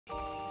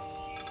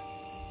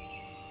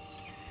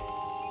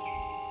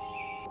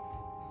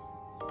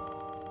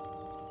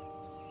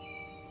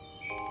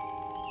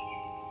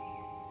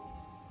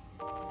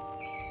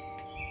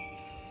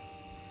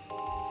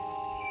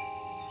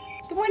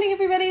Good morning,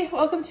 everybody.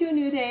 Welcome to a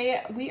new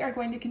day. We are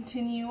going to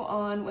continue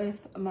on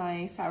with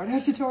my sourdough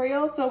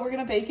tutorial. So we're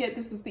gonna bake it.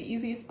 This is the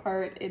easiest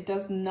part. It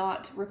does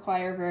not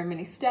require very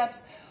many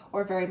steps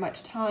or very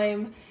much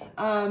time.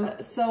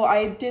 So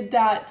I did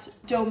that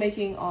dough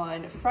making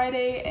on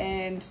Friday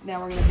and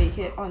now we're gonna bake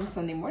it on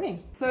Sunday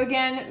morning. So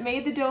again,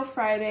 made the dough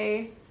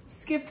Friday,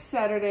 skipped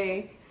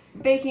Saturday,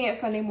 baking it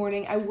Sunday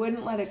morning. I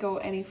wouldn't let it go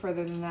any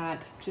further than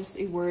that. Just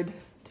a word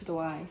to the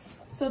wise.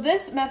 So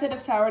this method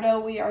of sourdough,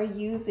 we are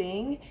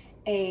using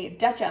a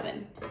Dutch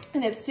oven,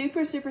 and it's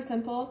super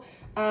simple.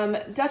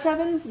 Dutch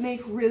ovens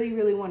make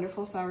really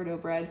wonderful sourdough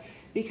bread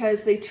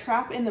because they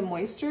trap in the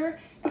moisture,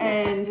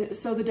 and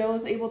so the dough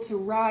is able to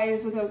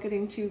rise without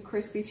getting too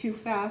crispy too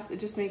fast. It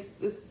just makes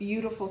this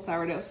beautiful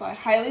sourdough. So I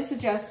highly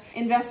suggest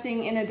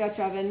investing in a Dutch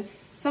oven.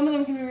 Some of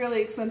them can be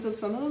really expensive,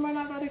 some of them are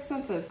not that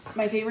expensive.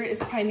 My favorite is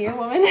Pioneer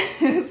Woman,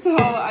 so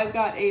I've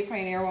got a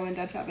Pioneer Woman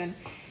Dutch oven,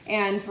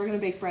 and we're gonna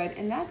bake bread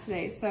in that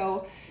today.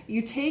 So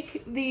you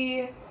take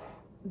the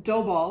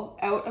dough ball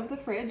out of the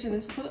fridge, and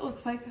this is what it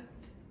looks like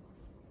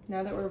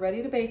now that we're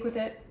ready to bake with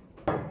it.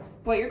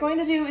 What you're going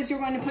to do is you're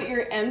going to put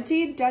your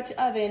empty Dutch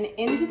oven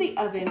into the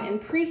oven and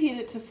preheat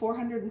it to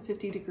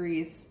 450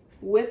 degrees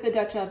with the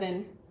Dutch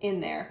oven in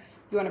there.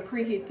 You want to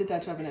preheat the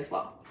Dutch oven as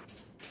well.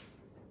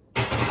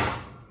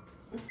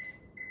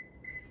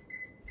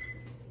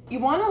 You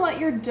want to let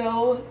your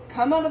dough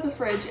come out of the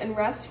fridge and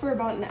rest for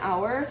about an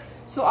hour.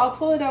 So I'll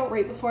pull it out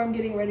right before I'm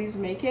getting ready to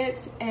make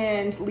it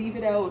and leave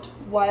it out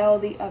while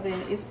the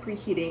oven is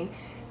preheating.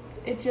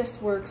 It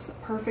just works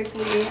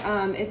perfectly.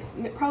 It's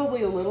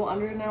probably a little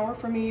under an hour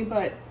for me,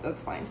 but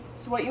that's fine.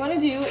 So what you want to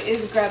do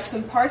is grab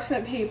some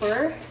parchment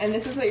paper, and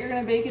this is what you're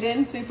going to bake it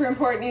in. Super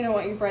important, you don't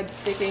want your bread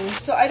sticking.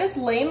 So I just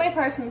lay my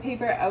parchment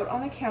paper out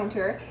on the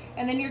counter,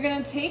 and then you're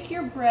going to take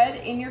your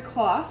bread in your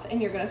cloth and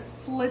you're going to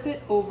flip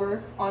it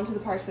over onto the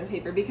parchment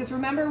paper, because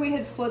remember we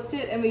had flipped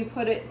it and we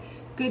put it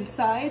good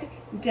side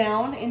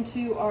down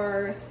into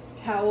our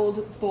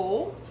toweled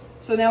bowl.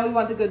 So now we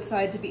want the good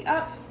side to be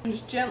up.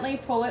 Just gently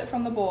pull it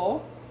from the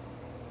bowl.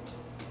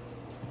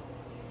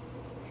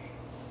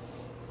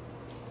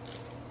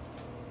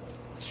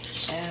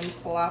 And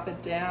plop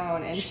it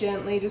down and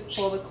gently just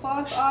pull the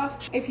cloth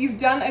off. If you've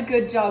done a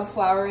good job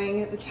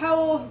flouring the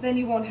towel, then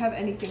you won't have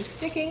anything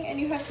sticking and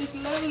you have this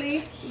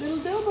lovely little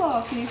dough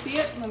ball. Can you see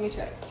it? Let me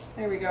check.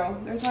 There we go.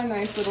 There's our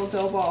nice little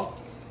dough ball.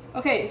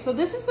 Okay, so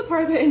this is the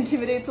part that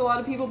intimidates a lot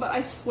of people, but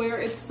I swear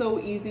it's so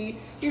easy.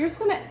 You're just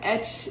gonna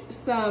etch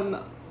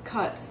some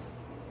cuts,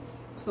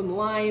 some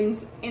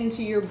lines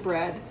into your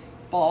bread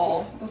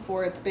ball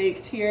before it's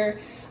baked here.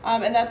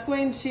 And that's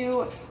going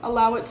to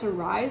allow it to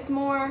rise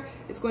more.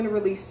 It's going to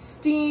release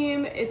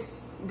steam.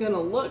 It's gonna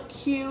look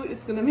cute.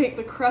 It's gonna make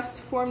the crust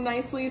form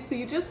nicely. So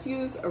you just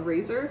use a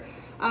razor.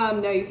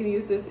 Now you can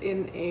use this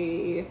in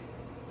a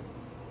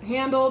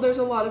handle. There's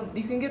a lot of,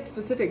 you can get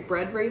specific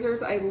bread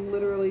razors. I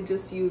literally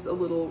just use a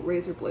little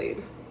razor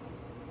blade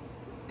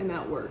and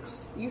that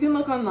works. You can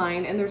look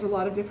online and there's a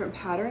lot of different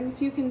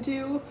patterns you can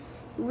do.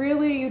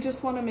 Really, you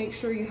just want to make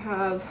sure you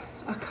have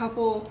a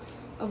couple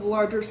of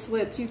larger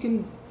slits. You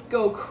can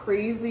go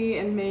crazy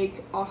and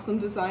make awesome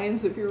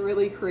designs if you're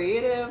really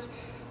creative.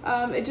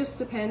 It just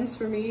depends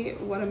for me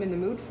what I'm in the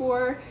mood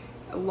for.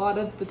 A lot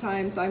of the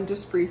times I'm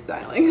just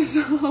freestyling,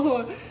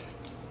 so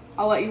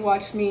I'll let you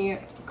watch me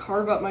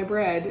carve up my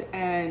bread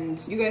and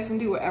you guys can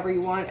do whatever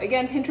you want.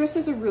 Again, Pinterest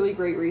is a really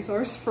great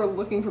resource for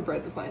looking for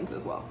bread designs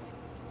as well.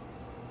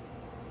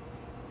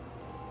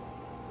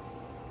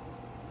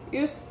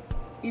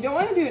 You don't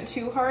want to do it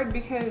too hard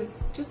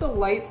because just a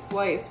light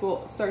slice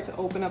will start to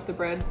open up the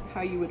bread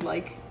how you would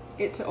like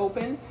it to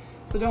open.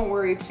 So don't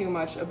worry too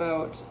much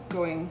about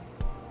going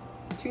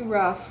too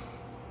rough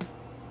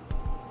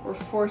or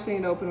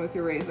forcing it open with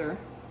your razor.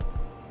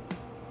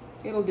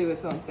 It'll do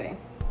its own thing.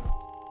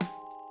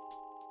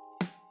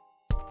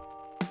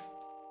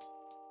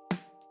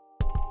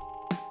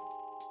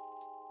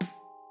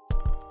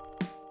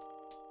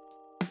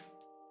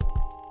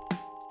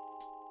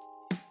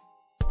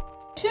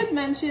 Should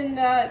mention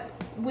that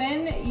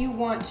when you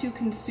want to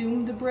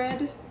consume the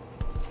bread,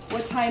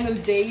 what time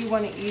of day you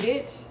want to eat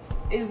it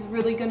is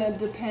really going to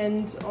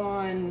depend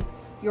on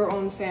your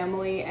own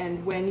family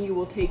and when you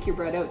will take your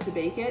bread out to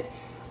bake it.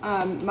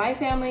 My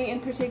family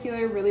in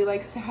particular really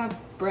likes to have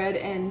bread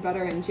and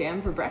butter and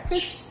jam for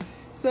breakfasts.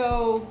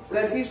 So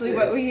that's usually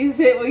what we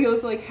use it. We'll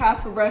use like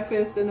half for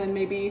breakfast and then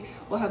maybe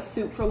we'll have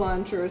soup for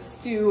lunch or a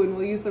stew and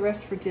we'll use the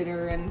rest for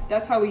dinner, and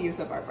that's how we use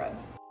up our bread.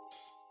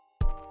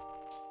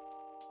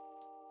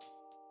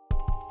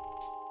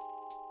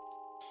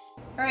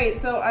 All right,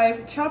 so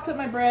I've chopped up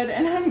my bread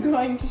and I'm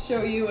going to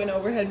show you an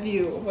overhead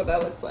view of what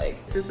that looks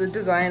like. This is the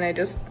design I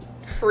just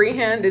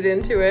freehanded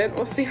into it.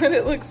 We'll see what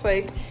it looks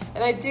like.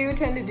 And I do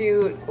tend to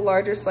do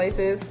larger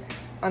slices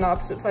on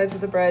opposite sides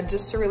of the bread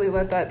just to really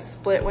let that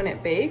split when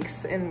it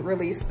bakes and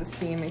release the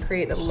steam and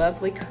create a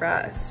lovely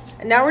crust.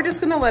 And now we're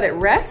just gonna let it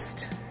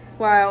rest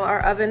while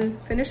our oven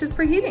finishes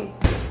preheating.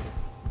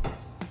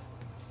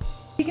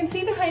 You can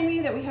see behind me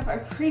that we have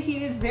our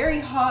preheated, very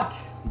hot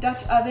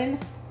Dutch oven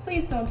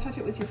Please don't touch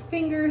it with your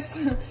fingers.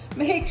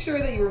 Make sure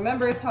that you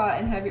remember it's hot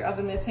and have your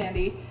oven mitts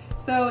handy.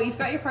 So you've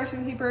got your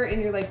parchment paper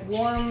in your like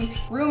warm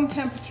room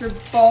temperature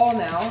ball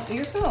now. And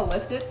you're just gonna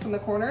lift it from the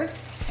corners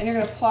and you're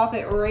gonna plop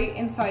it right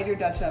inside your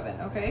Dutch oven,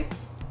 okay?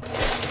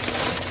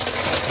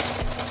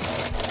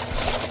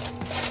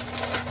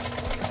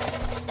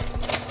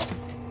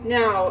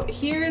 Now,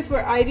 here's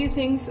where I do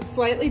things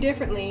slightly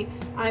differently.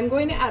 I'm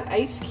going to add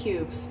ice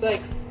cubes,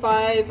 like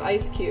 5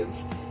 ice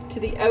cubes, to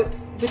the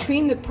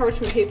between the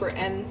parchment paper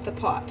and the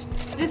pot.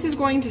 What this is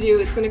going to do,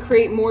 it's going to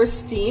create more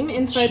steam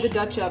inside the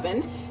Dutch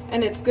oven,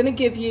 and it's going to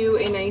give you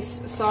a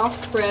nice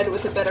soft bread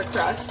with a better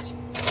crust.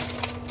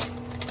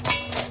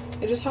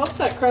 It just helps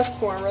that crust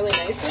form really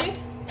nicely.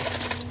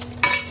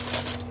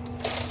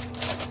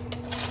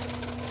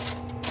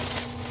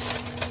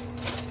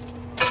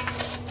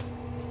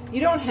 You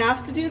don't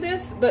have to do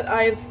this, but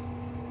I've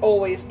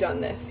always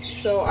done this,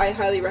 so I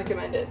highly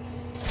recommend it.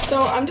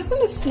 So I'm just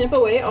going to snip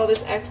away all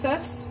this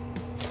excess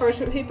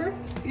parchment paper.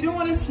 You don't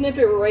want to snip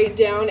it right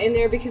down in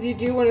there because you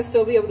do want to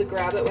still be able to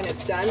grab it when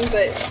it's done,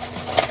 but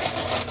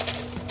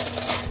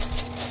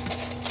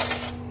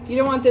you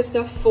don't want this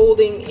stuff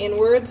folding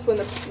inwards when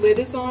the lid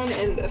is on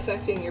and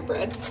affecting your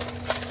bread.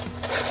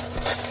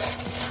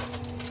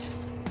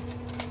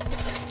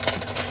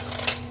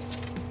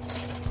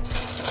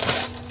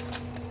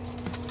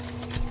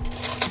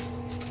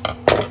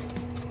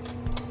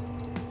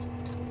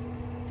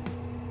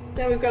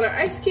 Now we've got our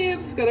ice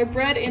cubes, we've got our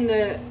bread in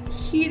the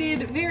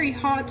heated, very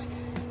hot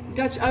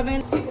Dutch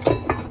oven.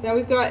 Now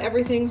we've got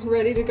everything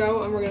ready to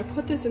go, and we're gonna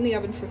put this in the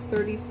oven for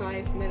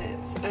 35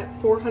 minutes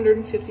at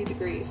 450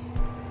 degrees.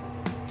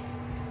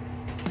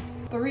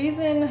 The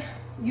reason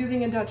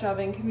using a Dutch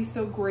oven can be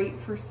so great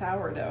for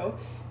sourdough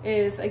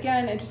is,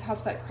 again, it just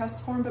helps that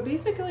crust form, but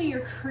basically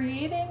you're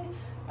creating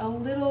a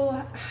little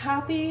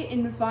happy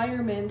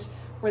environment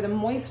where the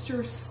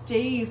moisture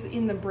stays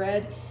in the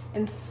bread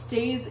and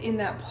stays in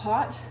that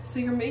pot. So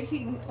you're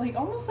making like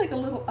almost like a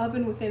little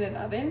oven within an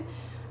oven,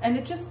 and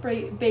it just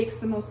bakes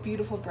the most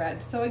beautiful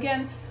bread. So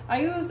again,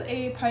 I use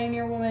a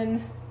Pioneer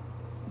Woman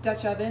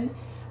Dutch oven.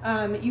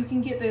 You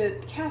can get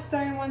the cast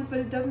iron ones, but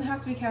it doesn't have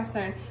to be cast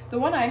iron. The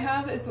one I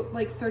have is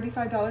like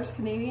 $35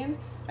 Canadian,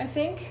 I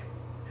think,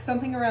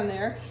 something around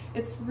there.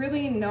 It's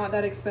really not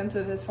that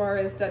expensive as far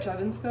as Dutch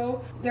ovens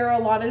go. There are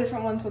a lot of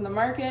different ones on the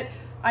market.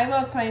 I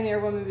love Pioneer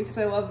Woman because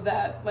I love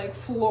that like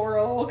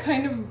floral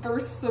kind of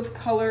bursts of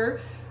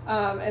color,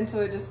 and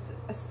so it just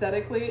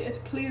aesthetically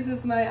it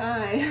pleases my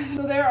eyes.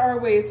 So there are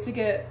ways to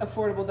get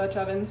affordable Dutch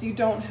ovens. You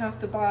don't have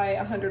to buy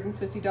a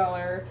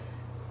 $150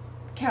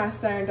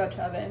 cast iron Dutch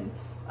oven.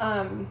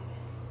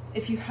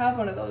 If you have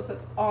one of those,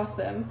 that's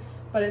awesome,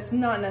 but it's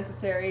not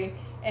necessary,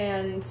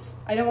 and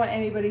I don't want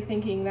anybody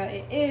thinking that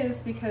it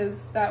is,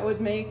 because that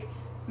would make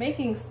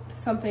making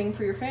something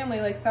for your family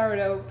like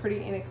sourdough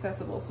pretty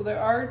inaccessible. So there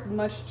are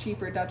much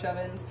cheaper Dutch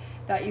ovens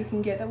that you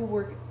can get that will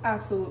work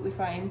absolutely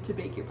fine to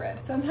bake your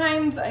bread.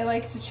 Sometimes I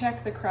like to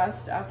check the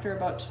crust after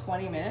about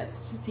 20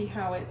 minutes to see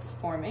how it's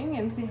forming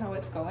and see how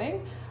it's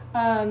going.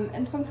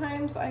 And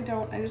sometimes I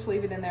don't, I just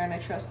leave it in there and I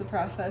trust the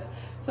process.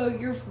 So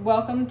you're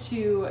welcome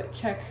to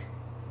check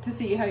to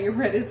see how your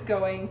bread is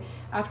going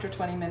after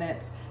 20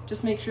 minutes.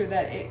 Just make sure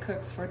that it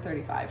cooks for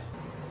 35.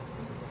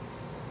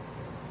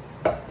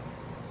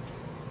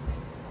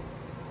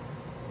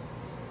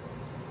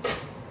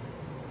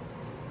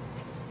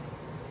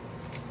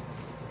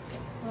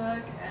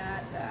 Look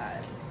at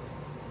that.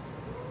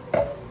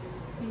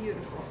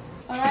 Beautiful.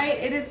 All right,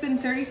 it has been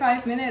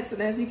 35 minutes,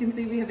 and as you can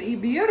see, we have a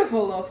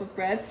beautiful loaf of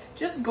bread,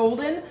 just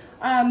golden.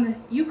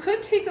 You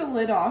could take the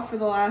lid off for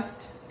the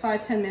last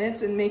 5-10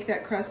 minutes and make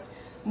that crust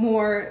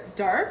more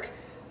dark.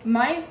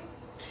 My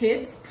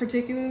kids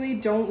particularly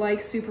don't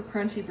like super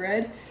crunchy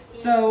bread,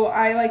 so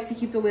I like to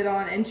keep the lid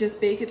on and just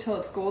bake it till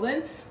it's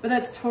golden, but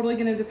that's totally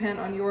gonna depend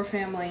on your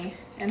family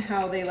and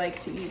how they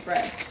like to eat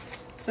bread.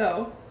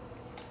 So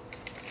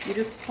you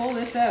just pull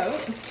this out.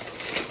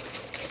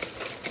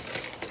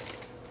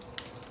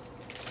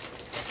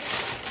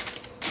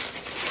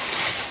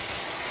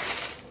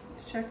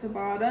 Let's check the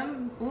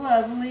bottom.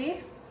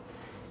 Lovely.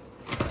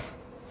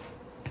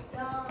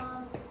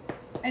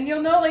 And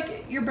you'll know,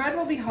 like, your bread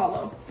will be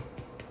hollow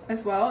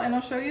as well, and I'll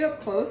show you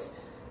up close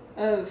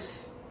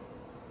of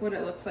what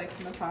it looks like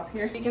from the top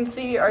here. You can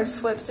see our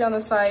slits down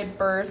the side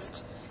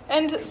burst,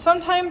 and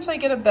sometimes I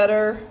get a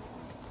better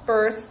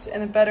burst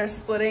and a better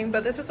splitting,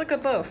 but this is a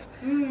good loaf.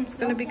 It's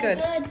gonna be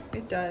good.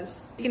 It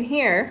does. You can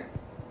hear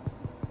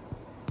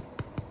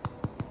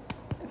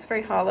it's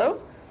very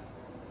hollow.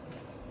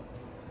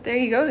 There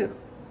you go.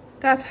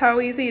 That's how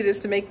easy it is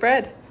to make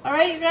bread. All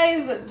right, you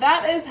guys,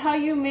 that is how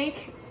you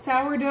make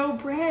sourdough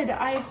bread.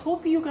 I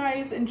hope you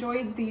guys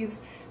enjoyed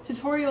these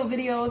tutorial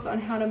videos on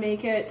how to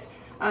make it.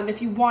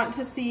 If you want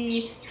to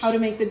see how to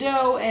make the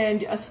dough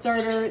and a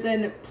starter,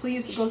 then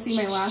please go see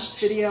my last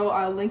video.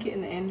 I'll link it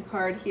in the end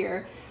card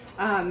here.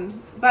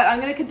 But I'm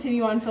gonna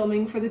continue on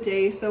filming for the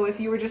day, so if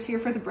you were just here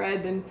for the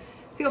bread, then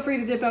feel free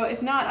to dip out.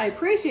 If not, I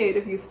appreciate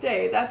if you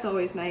stay. That's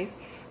always nice.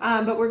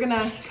 But we're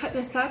gonna cut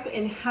this up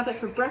and have it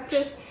for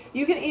breakfast.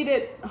 You can eat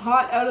it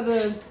hot out of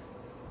the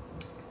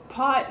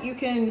pot. You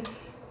can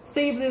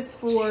save this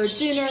for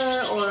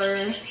dinner or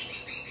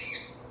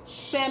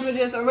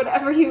sandwiches or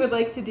whatever you would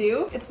like to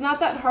do. It's not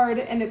that hard,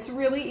 and it's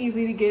really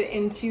easy to get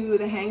into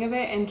the hang of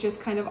it and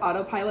just kind of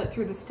autopilot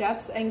through the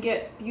steps and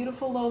get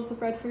beautiful loaves of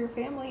bread for your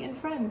family and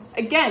friends.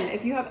 Again,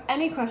 if you have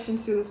any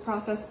questions through this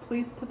process,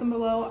 please put them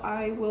below.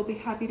 I will be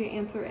happy to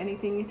answer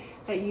anything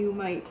that you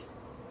might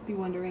be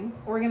wondering.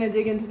 We're gonna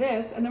dig into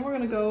this and then we're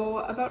gonna go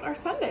about our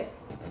Sunday.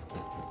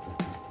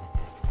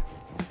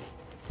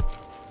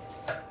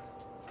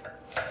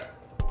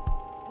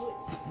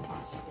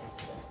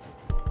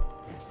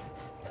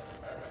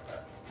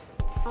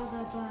 All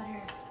the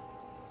butter.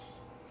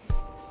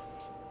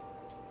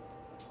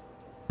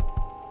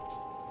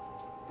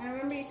 I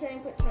remember you saying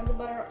put tons of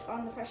butter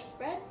on the fresh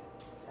bread,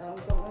 so I'm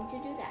going to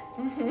do that.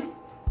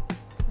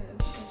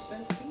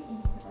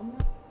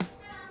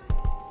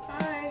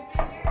 Hi.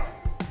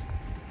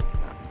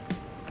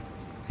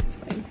 It's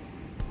fine.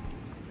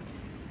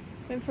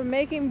 Went from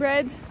making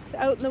bread to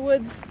out in the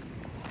woods.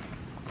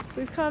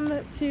 We've come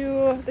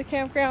to the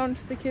campground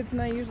the kids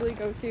and I usually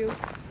go to,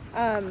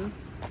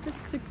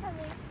 just to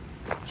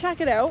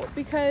check it out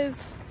because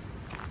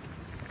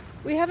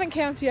we haven't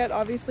camped yet.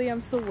 Obviously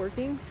I'm still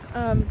working,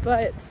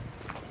 but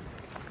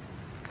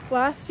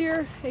last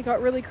year it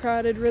got really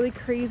crowded, really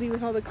crazy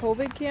with all the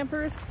COVID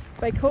campers.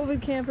 By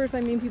COVID campers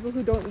I mean people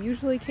who don't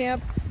usually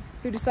camp,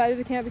 who decided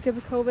to camp because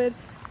of COVID,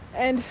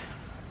 and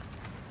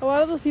a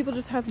lot of those people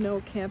just have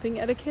no camping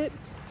etiquette,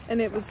 and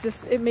it was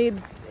just, it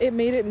made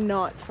it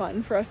not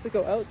fun for us to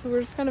go out. So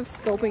we're just kind of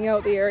scoping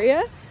out the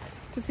area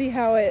to see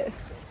how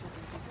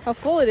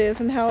full it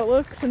is and how it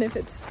looks and if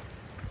it's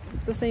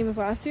the same as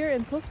last year,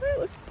 and so far it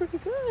looks pretty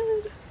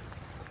good.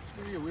 It's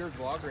gonna be a weird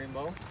vlog,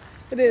 Rainbow.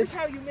 It is.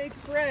 Here's how you make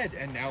bread,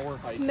 and now we're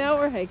hiking. Now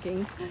we're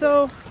hiking.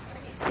 So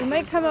we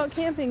might come out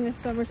camping this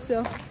summer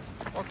still.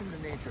 Welcome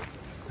to nature.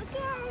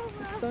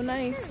 It's so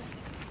nice.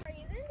 Are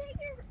you going to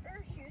take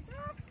your shoes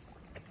off?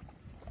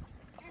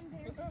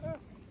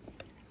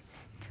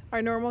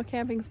 Our normal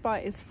camping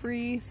spot is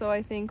free, so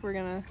I think we're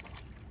gonna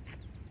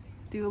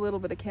do a little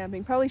bit of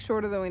camping. Probably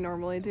shorter than we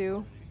normally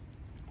do.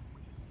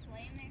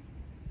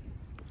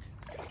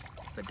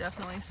 But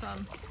definitely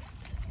some.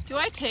 Do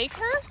I take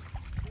her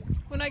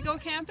when I go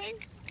camping?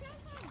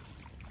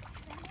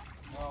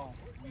 No,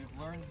 we've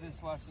learned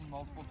this lesson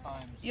multiple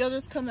times. You'll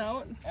just come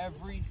out?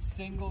 Every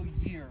single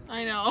year.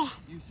 I know.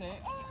 You say,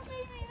 oh,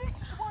 maybe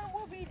this one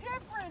will be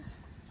different.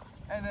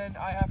 And then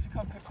I have to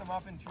come pick them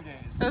up in 2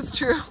 days. That's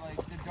true. Like,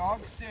 the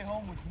dogs stay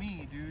home with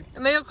me, dude.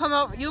 And they'll come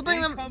out, you'll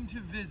bring them. They come to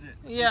visit.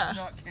 Yeah. They do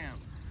not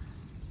camp.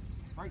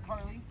 Right,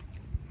 Carly?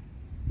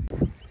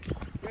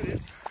 It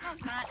is. No,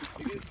 it's not.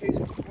 You get a taste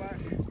of the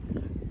flesh.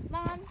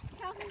 Mom,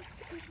 tell me.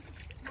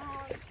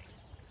 Mom.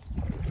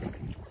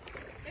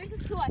 There's the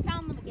two. I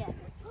found them again.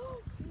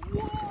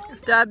 Whoa.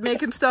 Is Dad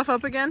making stuff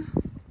up again?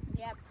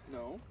 Yep.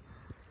 No.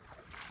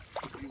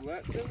 If you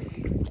let them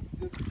eat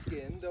the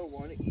skin, they'll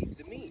want to eat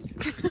the meat.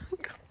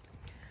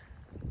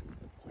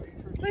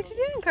 What you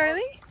doing,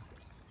 Carly?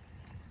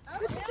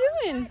 What you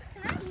doing?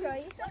 Can I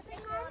show you something?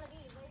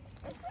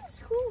 It's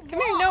cool.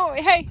 Come here. No,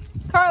 hey,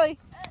 Carly.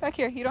 Back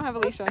here. You don't have a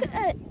leash on. Look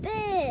at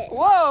this.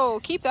 Whoa,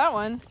 keep that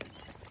one.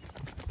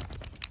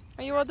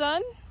 Are you all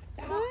done?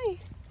 Hi.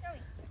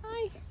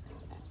 Hi.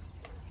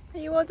 Are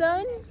you all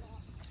done?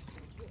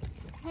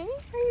 Hey,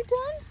 are you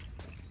done?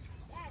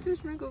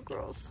 There's my good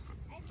girls.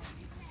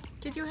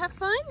 Did you have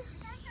fun?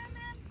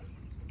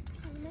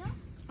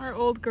 Our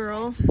old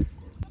girl.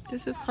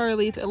 This is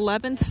Carly's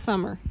 11th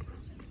summer.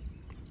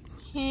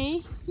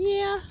 Hey,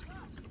 yeah.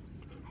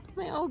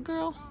 My old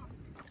girl.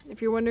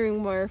 If you're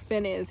wondering where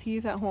Finn is,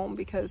 he's at home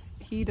because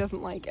he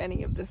doesn't like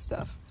any of this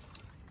stuff.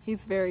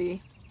 He's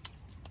very...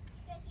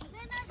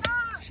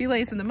 She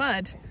lays in the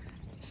mud.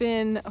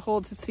 Finn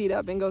holds his feet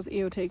up and goes,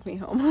 ew, take me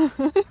home.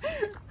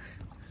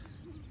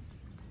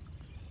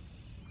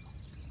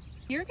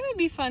 You're gonna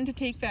be fun to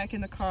take back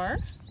in the car.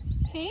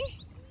 Hey?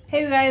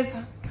 Hey guys,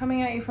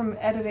 coming at you from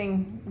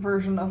editing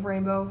version of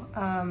Rainbow.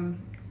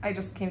 I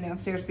just came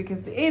downstairs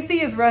because the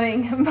AC is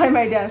running by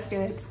my desk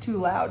and it's too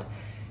loud.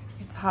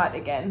 It's hot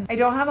again. I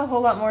don't have a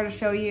whole lot more to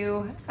show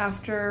you.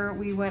 After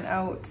we went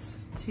out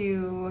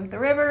to the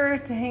river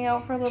to hang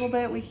out for a little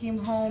bit, we came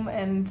home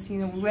and, you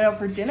know, we went out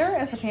for dinner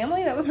as a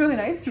family. That was really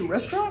nice, to a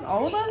restaurant,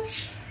 all of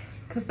us,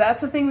 because that's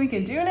the thing we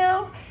can do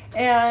now.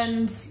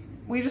 And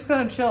we just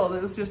kind of chilled.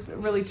 It was just a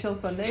really chill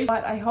Sunday.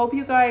 But I hope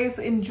you guys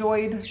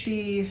enjoyed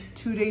the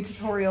 2-day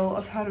tutorial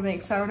of how to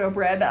make sourdough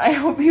bread. I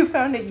hope you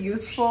found it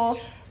useful.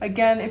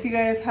 Again, if you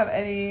guys have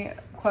any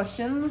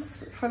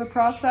questions for the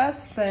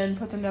process, then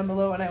put them down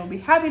below and I will be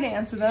happy to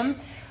answer them.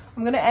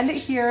 I'm gonna end it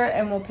here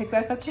and we'll pick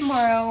back up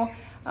tomorrow.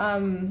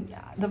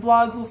 The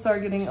vlogs will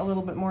start getting a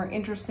little bit more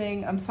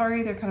interesting. I'm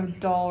sorry they're kind of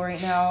dull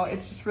right now.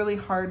 It's just really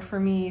hard for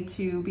me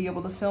to be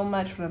able to film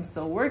much when I'm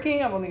still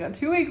working. I've only got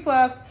 2 weeks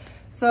left.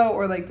 So,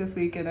 or like this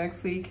week and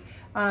next week.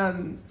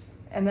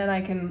 and then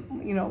I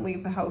can, you know,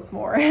 leave the house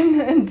more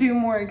and do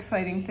more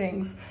exciting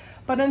things.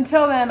 But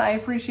until then, I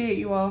appreciate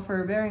you all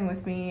for bearing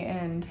with me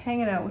and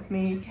hanging out with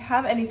me. If you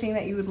have anything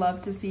that you would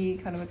love to see,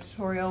 kind of a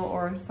tutorial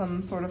or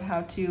some sort of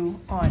how-to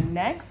on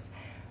next,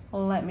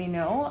 let me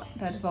know.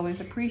 That is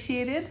always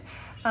appreciated.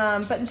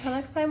 But until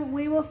next time,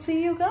 we will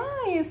see you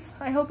guys.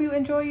 I hope you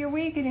enjoy your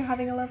week and you're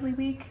having a lovely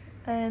week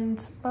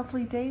and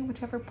lovely day,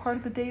 whichever part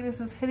of the day this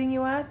is hitting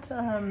you at.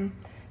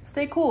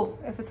 Stay cool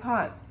if it's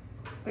hot.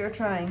 We are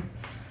trying.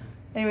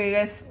 Anyway,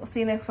 guys, we'll see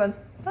you next one.